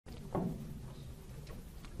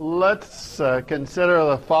Let's consider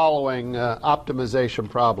the following optimization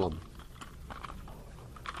problem.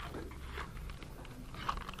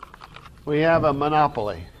 We have a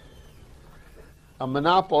monopoly. A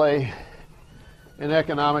monopoly in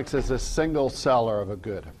economics is a single seller of a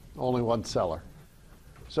good, only one seller.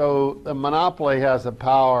 So the monopoly has the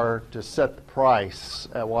power to set the price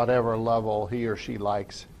at whatever level he or she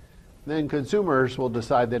likes. Then consumers will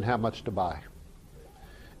decide then how much to buy.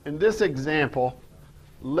 In this example,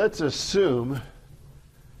 let's assume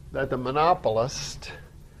that the monopolist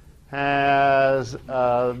has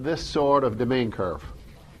this sort of domain curve,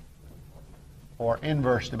 or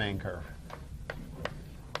inverse domain curve.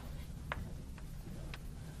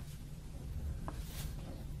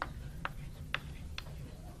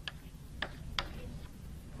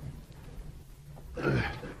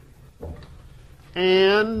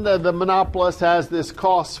 And the monopolist has this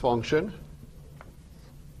cost function.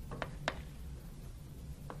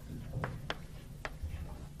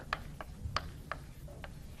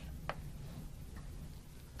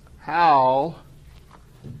 How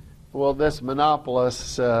will this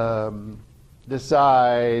monopolist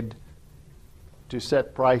decide to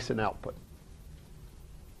set price and output?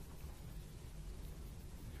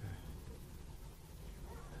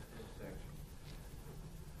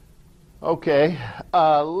 Okay,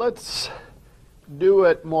 let's do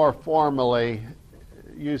it more formally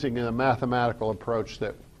using a mathematical approach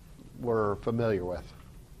that we're familiar with.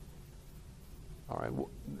 All right,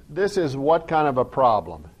 this is what kind of a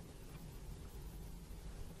problem?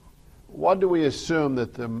 What do we assume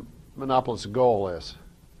that the monopolist's goal is?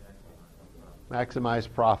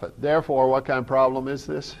 Maximize profit. Therefore, what kind of problem is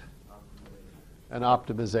this? An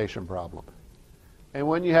optimization problem. And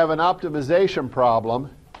when you have an optimization problem,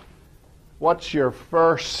 what's your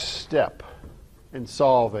first step in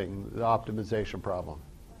solving the optimization problem?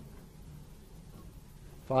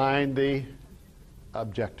 Find the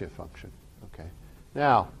objective function. Okay.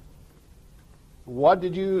 Now, what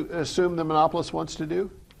did you assume the monopolist wants to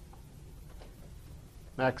do?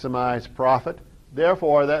 Maximize profit.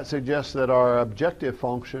 Therefore, that suggests that our objective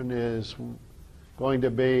function is going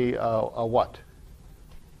to be a what?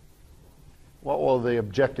 What will the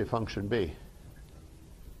objective function be?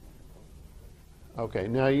 Okay,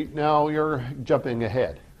 now you're jumping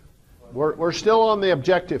ahead. We're still on the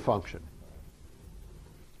objective function.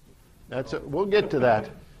 We'll get to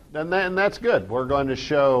that. And that's good. We're going to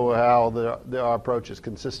show how our approach is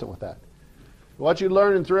consistent with that. What you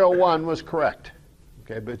learned in 301 was correct.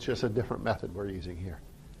 Okay, but it's just a different method we're using here.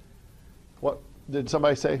 What did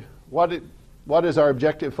somebody say? What is our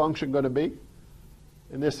objective function going to be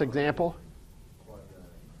in this example?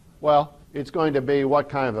 Well, it's going to be what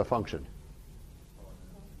kind of a function?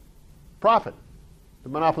 Profit. The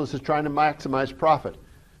monopolist is trying to maximize profit.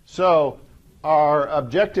 So our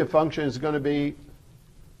objective function is going to be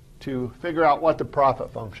to figure out what the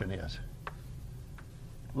profit function is.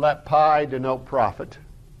 Let pi denote profit.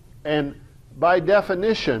 And by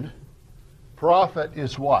definition, profit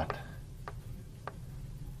is what?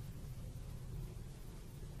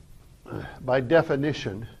 By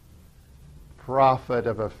definition, profit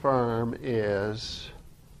of a firm is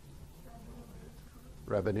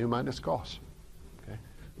revenue minus cost. Okay.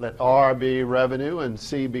 Let R be revenue and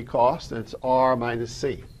C be cost, and it's R minus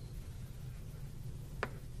C.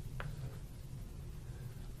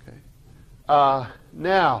 Okay.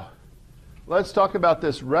 Now, let's talk about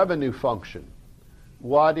this revenue function.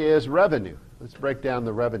 What is revenue? Let's break down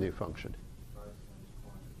the revenue function.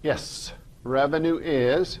 Yes, revenue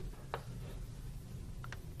is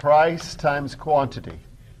price times quantity.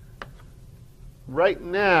 Right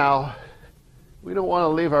now, we don't want to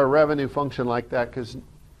leave our revenue function like that because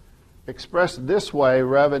expressed this way,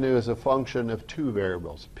 revenue is a function of two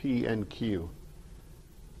variables, P and Q.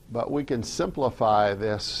 But we can simplify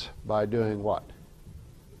this by doing what?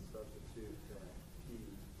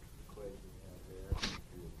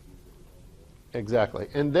 Exactly.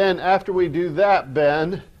 And then after we do that,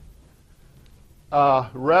 Ben,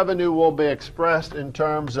 revenue will be expressed in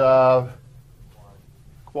terms of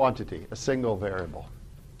quantity, a single variable.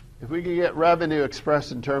 If we can get revenue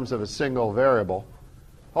expressed in terms of a single variable,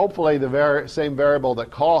 hopefully the same variable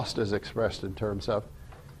that cost is expressed in terms of,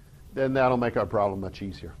 then that'll make our problem much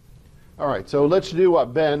easier. All right, so let's do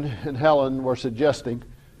what Ben and Helen were suggesting.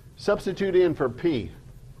 Substitute in for P.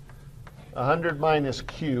 100 minus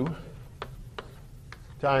Q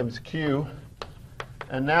times Q.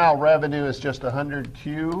 And now revenue is just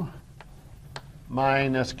 100Q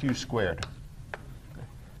minus Q squared.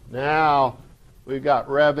 Now we've got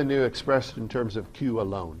revenue expressed in terms of Q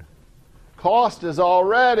alone. Cost is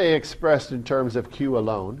already expressed in terms of Q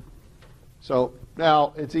alone. So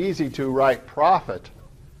now it's easy to write profit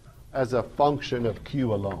as a function of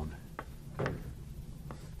Q alone.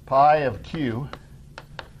 Pi of Q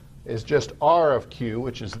is just R of Q,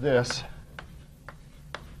 which is this,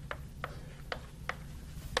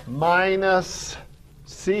 minus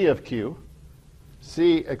C of Q.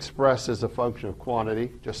 C expressed as a function of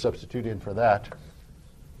quantity. Just substitute in for that.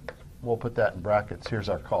 We'll put that in brackets. Here's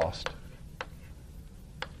our cost.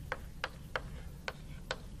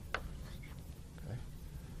 Okay.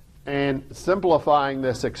 And simplifying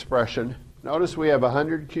this expression, notice we have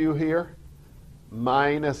 100Q here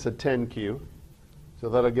minus a 10Q. So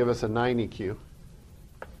that'll give us a 90Q.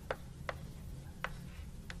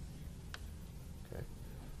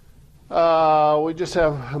 We just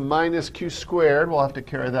have a minus Q squared. We'll have to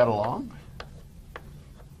carry that along.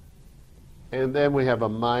 And then we have a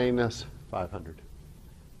minus 500.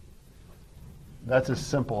 That's as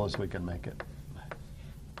simple as we can make it.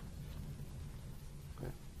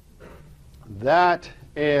 Okay. That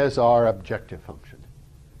is our objective function.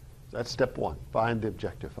 That's step one. Find the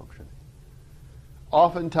objective function.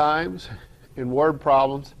 Oftentimes, in word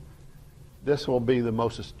problems, this will be the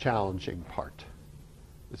most challenging part.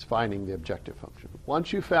 Is finding the objective function.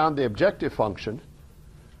 Once you found the objective function,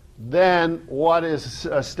 then what is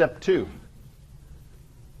step two?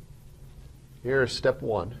 Here's step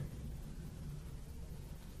one.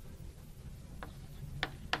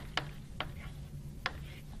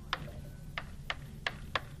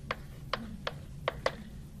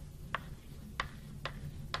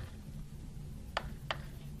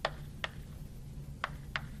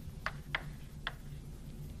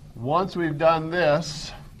 Once we've done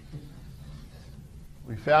this,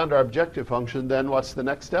 we found our objective function, then what's the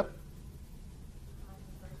next step?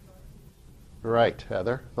 Right,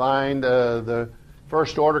 Heather. Find the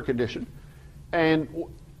first order condition. And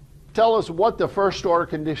tell us what the first order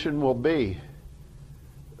condition will be.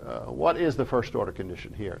 What is the first order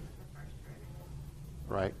condition here?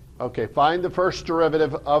 Right. Okay, find the first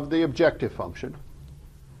derivative of the objective function.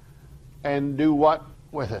 And do what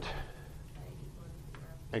with it?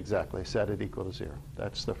 Exactly, set it equal to 0.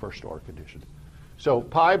 That's the first order condition. So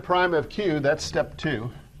pi prime of Q, that's step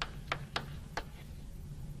two.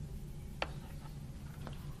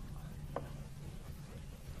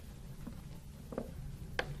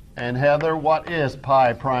 And Heather, what is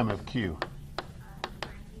pi prime of Q?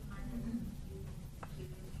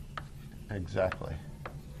 Exactly.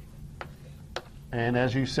 And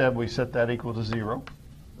as you said, we set that equal to 0.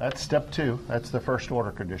 That's step two. That's the first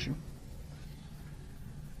order condition.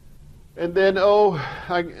 And then,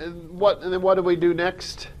 what do we do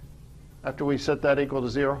next after we set that equal to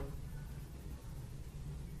 0?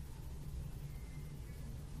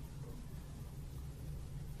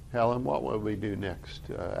 Helen, what would we do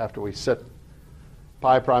next after we set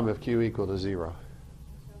pi prime of Q equal to 0?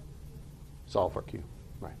 Solve for Q.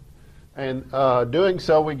 Right. And doing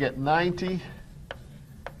so, we get 90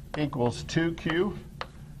 equals 2Q.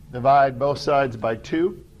 Divide both sides by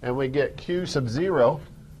 2, and we get Q sub 0.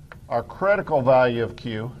 Our critical value of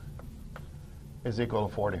Q is equal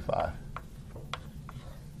to 45.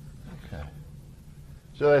 Okay.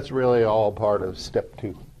 So that's really all part of step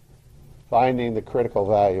two. Finding the critical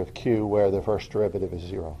value of Q where the first derivative is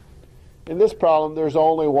 0. In this problem, there's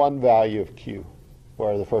only one value of Q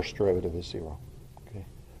where the first derivative is 0. Okay.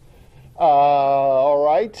 All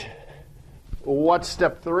right. What's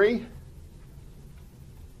step three?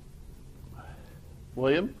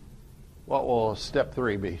 William, what will step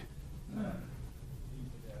three be?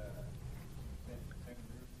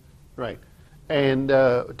 Right. And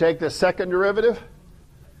take the second derivative.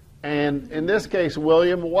 And in this case,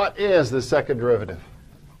 William, what is the second derivative?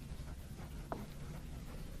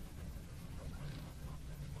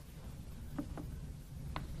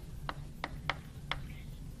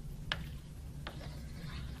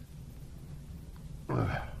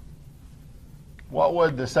 What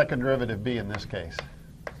would the second derivative be in this case?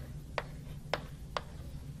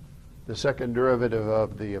 The second derivative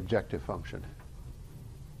of the objective function.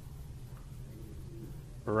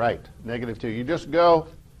 Right, negative 2. You just go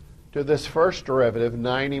to this first derivative,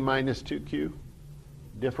 90 minus 2Q.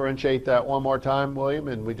 Differentiate that one more time, William,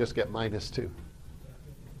 and we just get minus 2.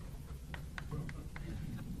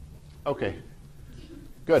 Okay,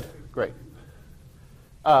 good, great.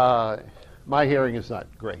 My hearing is not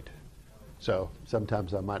great, so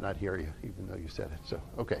sometimes I might not hear you, even though you said it. So,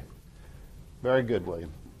 okay, very good,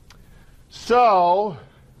 William. So,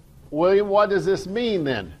 William, what does this mean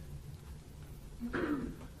then?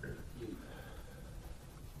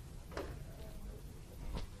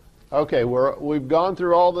 Okay, we've gone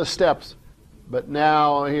through all the steps, but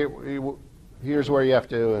now here's where you have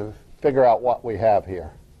to figure out what we have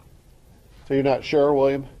here. So you're not sure,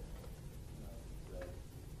 William?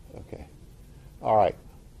 Okay. All right.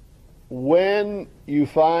 When you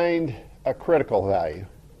find a critical value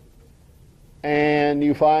and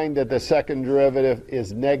you find that the second derivative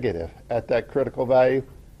is negative at that critical value,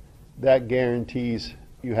 that guarantees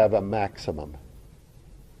you have a maximum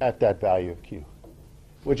at that value of Q,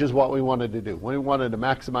 which is what we wanted to do. We wanted to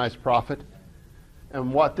maximize profit.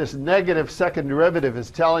 And what this negative second derivative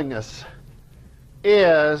is telling us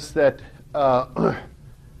is that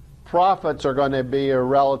profits are going to be a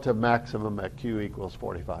relative maximum at Q equals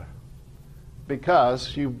 45.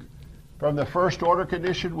 Because from the first order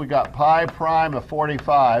condition, we got pi prime of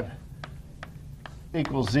 45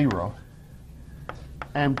 equals 0.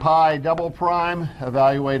 And pi double prime,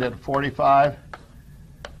 evaluated at 45,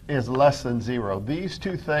 is less than 0. These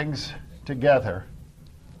two things together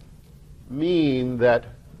mean that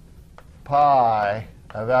pi,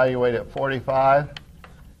 evaluated at 45,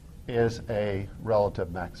 is a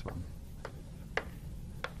relative maximum.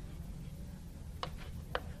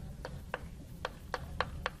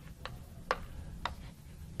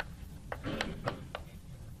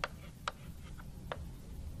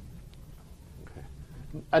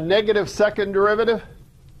 A negative second derivative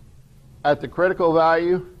at the critical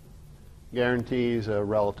value guarantees a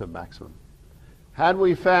relative maximum. Had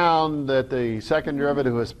we found that the second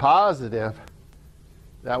derivative was positive,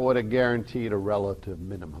 that would have guaranteed a relative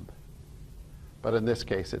minimum. But in this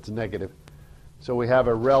case, it's negative. So we have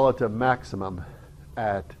a relative maximum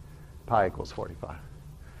at pi equals 45.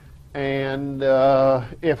 And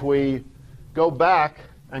if we go back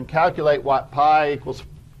and calculate what pi equals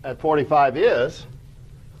at 45 is,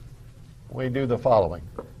 we do the following.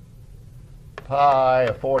 Pi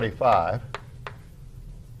of 45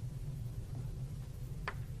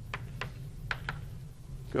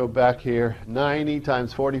 go back here, 90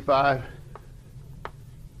 times 45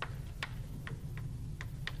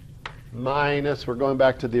 minus, we're going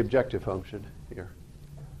back to the objective function here,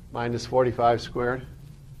 minus 45 squared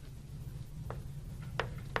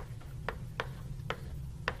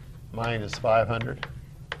minus 500.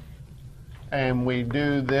 And we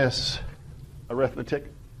do this arithmetic.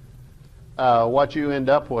 What you end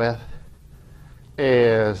up with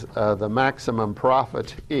is the maximum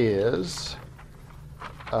profit is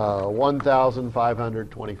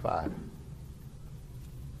 1,525.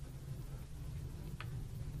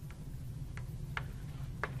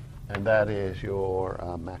 And that is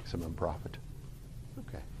your maximum profit.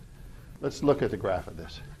 Okay. Let's look at the graph of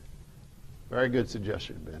this. Very good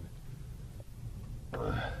suggestion, Ben.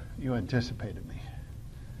 You anticipated me.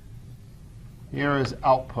 Here is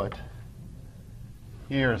output.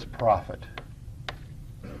 Here is profit.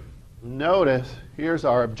 Notice, here's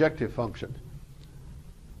our objective function.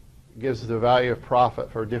 It gives the value of profit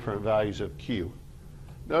for different values of Q.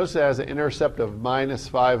 Notice it has an intercept of minus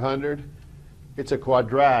 500. It's a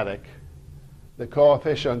quadratic. The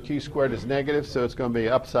coefficient on Q squared is negative, so it's going to be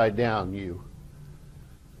upside down U.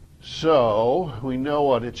 So we know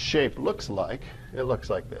what its shape looks like. It looks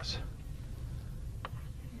like this.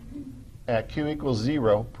 At Q equals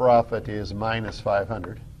 0, profit is minus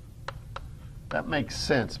 500. That makes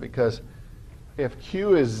sense because if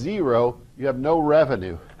Q is 0, you have no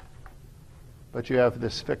revenue, but you have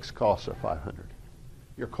this fixed cost of 500.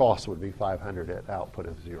 Your cost would be 500 at output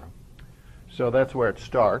of 0. So that's where it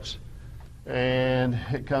starts. And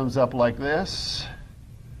it comes up like this,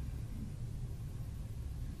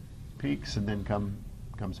 peaks, and then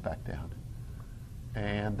comes back down.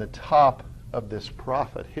 And the top of this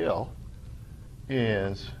profit hill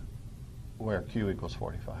is where Q equals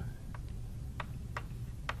 45.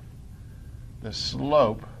 The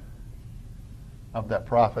slope of that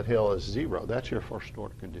profit hill is 0. That's your first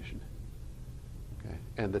order condition. Okay.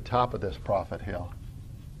 And the top of this profit hill,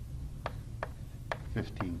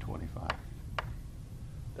 1525.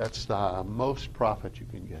 That's the most profit you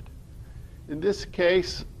can get. In this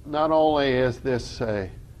case, not only is this a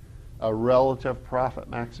relative profit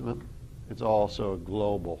maximum, it's also a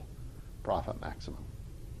global profit maximum.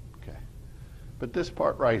 Okay. But this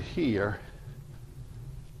part right here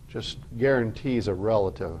just guarantees a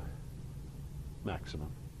relative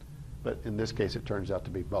maximum. But in this case, it turns out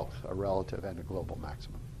to be both, a relative and a global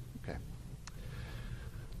maximum. Okay.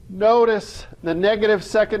 Notice the negative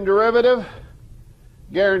second derivative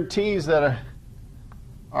guarantees that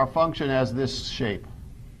our function has this shape,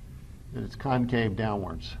 that it's concave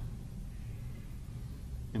downwards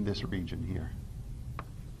in this region here.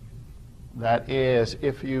 That is,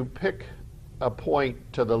 if you pick a point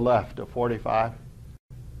to the left of 45,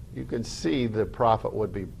 you can see the profit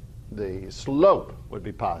would be, the slope would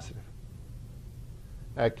be positive.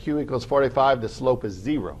 At q equals 45, the slope is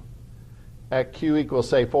 0. At q equals,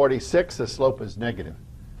 say, 46, the slope is negative.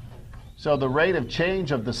 So the rate of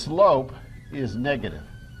change of the slope is negative.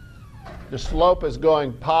 The slope is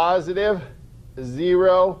going positive,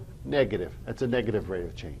 0, negative. That's a negative rate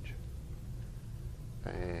of change.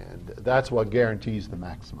 And that's what guarantees the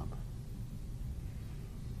maximum.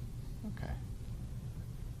 Okay.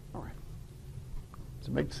 All right. Does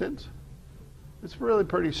it make sense? It's really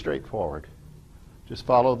pretty straightforward. Just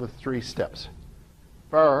follow the 3 steps.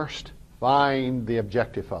 First, find the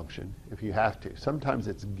objective function if you have to. Sometimes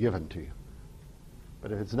it's given to you.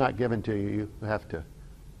 But if it's not given to you, you have to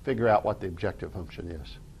figure out what the objective function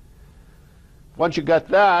is. Once you got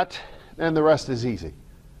that, then the rest is easy.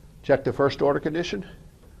 Check the first order condition,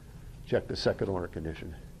 check the second order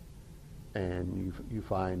condition, and you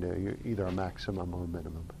find either a maximum or a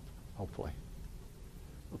minimum, hopefully.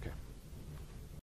 Okay.